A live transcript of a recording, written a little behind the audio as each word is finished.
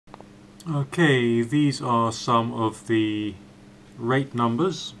Okay, these are some of the rate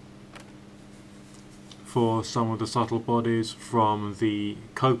numbers for some of the subtle bodies from the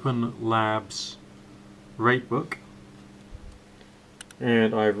Copen Labs rate book.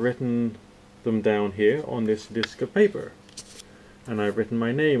 And I've written them down here on this disc of paper. And I've written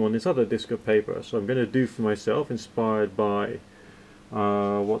my name on this other disc of paper. So I'm going to do for myself, inspired by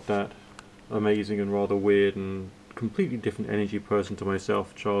what that amazing and rather weird and completely different energy person to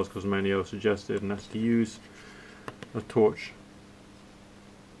myself, Charles Cosmanio, suggested, and that's to use a torch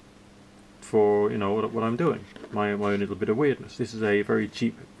for, you know, what I'm doing, my own little bit of weirdness. This is a very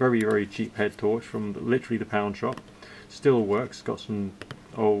cheap, very cheap head torch from literally the pound shop. Still works, got some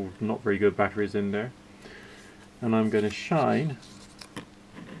old, not very good batteries in there. And I'm going to shine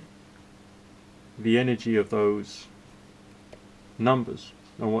the energy of those numbers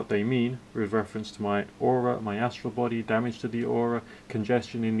and what they mean with reference to my aura, my astral body, damage to the aura,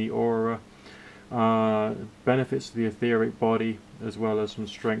 congestion in the aura, benefits to the etheric body, as well as some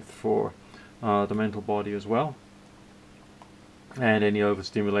strength for the mental body as well, and any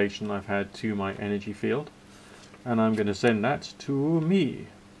overstimulation I've had to my energy field. And I'm going to send that to me,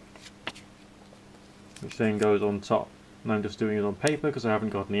 which then goes on top. And I'm just doing it on paper because I haven't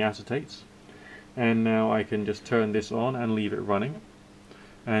got any acetates. And now I can just turn this on and leave it running.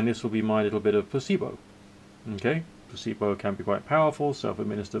 And this will be my little bit of placebo. Okay, placebo can be quite powerful.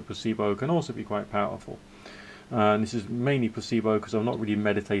 Self-administered placebo can also be quite powerful. And this is mainly placebo because I'm not really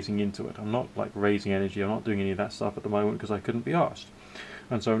meditating into it. I'm not like raising energy. I'm not doing any of that stuff at the moment because I couldn't be asked.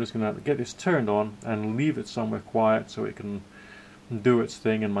 And so I'm just going to get this turned on and leave it somewhere quiet so it can do its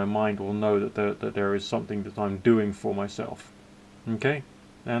thing, and my mind will know that there is something that I'm doing for myself. Okay,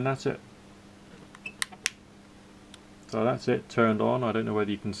 and that's it. So that's it, turned on. I don't know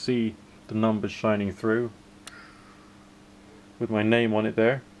whether you can see the numbers shining through with my name on it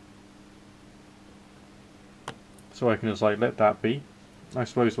there. So I can just like let that be. I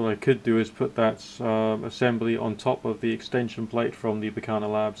suppose what I could do is put that assembly on top of the extension plate from the Bacana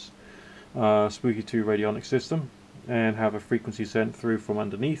Labs Spooky 2 radionic system, and have a frequency sent through from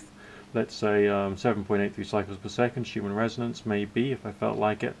underneath. Let's say 7.83 cycles per second, Schumann resonance, maybe, if I felt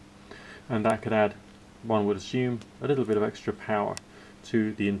like it. And that could add, one would assume, a little bit of extra power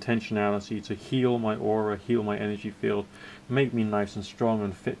to the intentionality to heal my aura, heal my energy field, make me nice and strong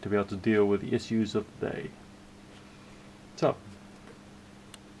and fit to be able to deal with the issues of the day. So,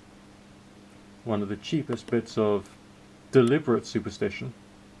 one of the cheapest bits of deliberate superstition,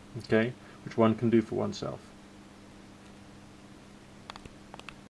 okay, which one can do for oneself.